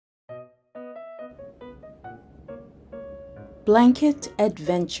Blanket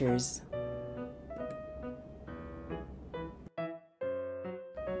Adventures.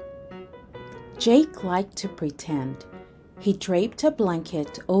 Jake liked to pretend. He draped a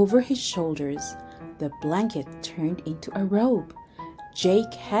blanket over his shoulders. The blanket turned into a robe.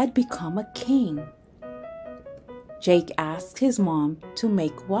 Jake had become a king. Jake asked his mom to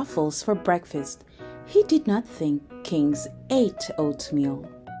make waffles for breakfast. He did not think kings ate oatmeal.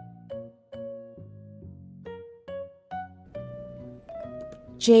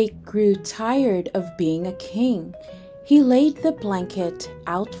 Jake grew tired of being a king. He laid the blanket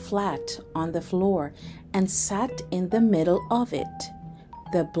out flat on the floor and sat in the middle of it.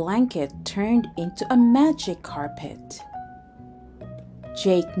 The blanket turned into a magic carpet.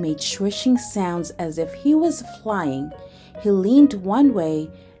 Jake made swishing sounds as if he was flying. He leaned one way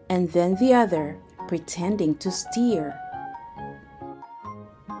and then the other, pretending to steer.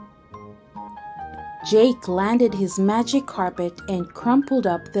 Jake landed his magic carpet and crumpled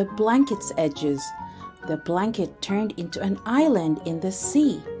up the blanket's edges. The blanket turned into an island in the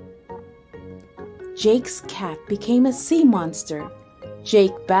sea. Jake's cat became a sea monster.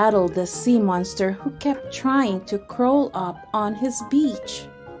 Jake battled the sea monster who kept trying to crawl up on his beach.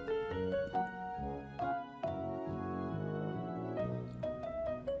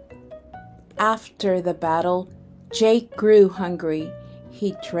 After the battle, Jake grew hungry.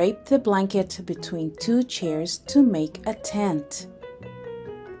 He draped the blanket between two chairs to make a tent.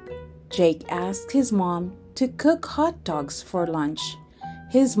 Jake asked his mom to cook hot dogs for lunch.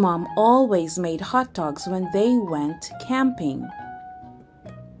 His mom always made hot dogs when they went camping.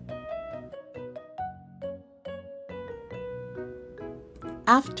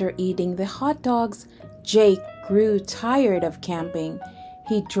 After eating the hot dogs, Jake grew tired of camping.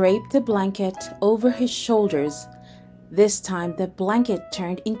 He draped the blanket over his shoulders. This time the blanket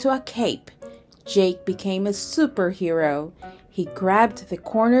turned into a cape. Jake became a superhero. He grabbed the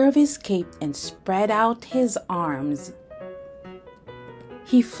corner of his cape and spread out his arms.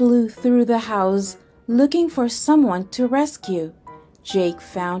 He flew through the house looking for someone to rescue. Jake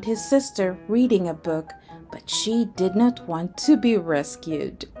found his sister reading a book, but she did not want to be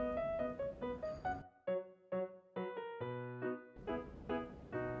rescued.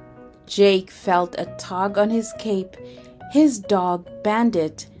 Jake felt a tug on his cape. His dog,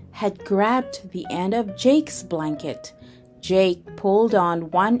 Bandit, had grabbed the end of Jake's blanket. Jake pulled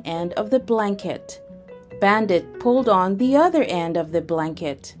on one end of the blanket. Bandit pulled on the other end of the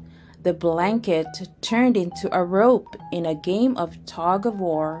blanket. The blanket turned into a rope in a game of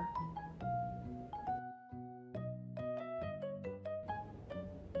tug-of-war.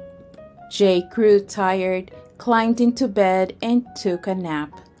 Jake grew tired, climbed into bed, and took a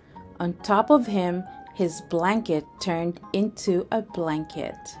nap. On top of him, his blanket turned into a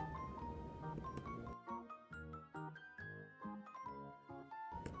blanket.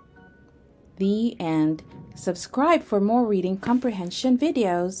 The end. Subscribe for more reading comprehension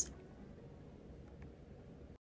videos.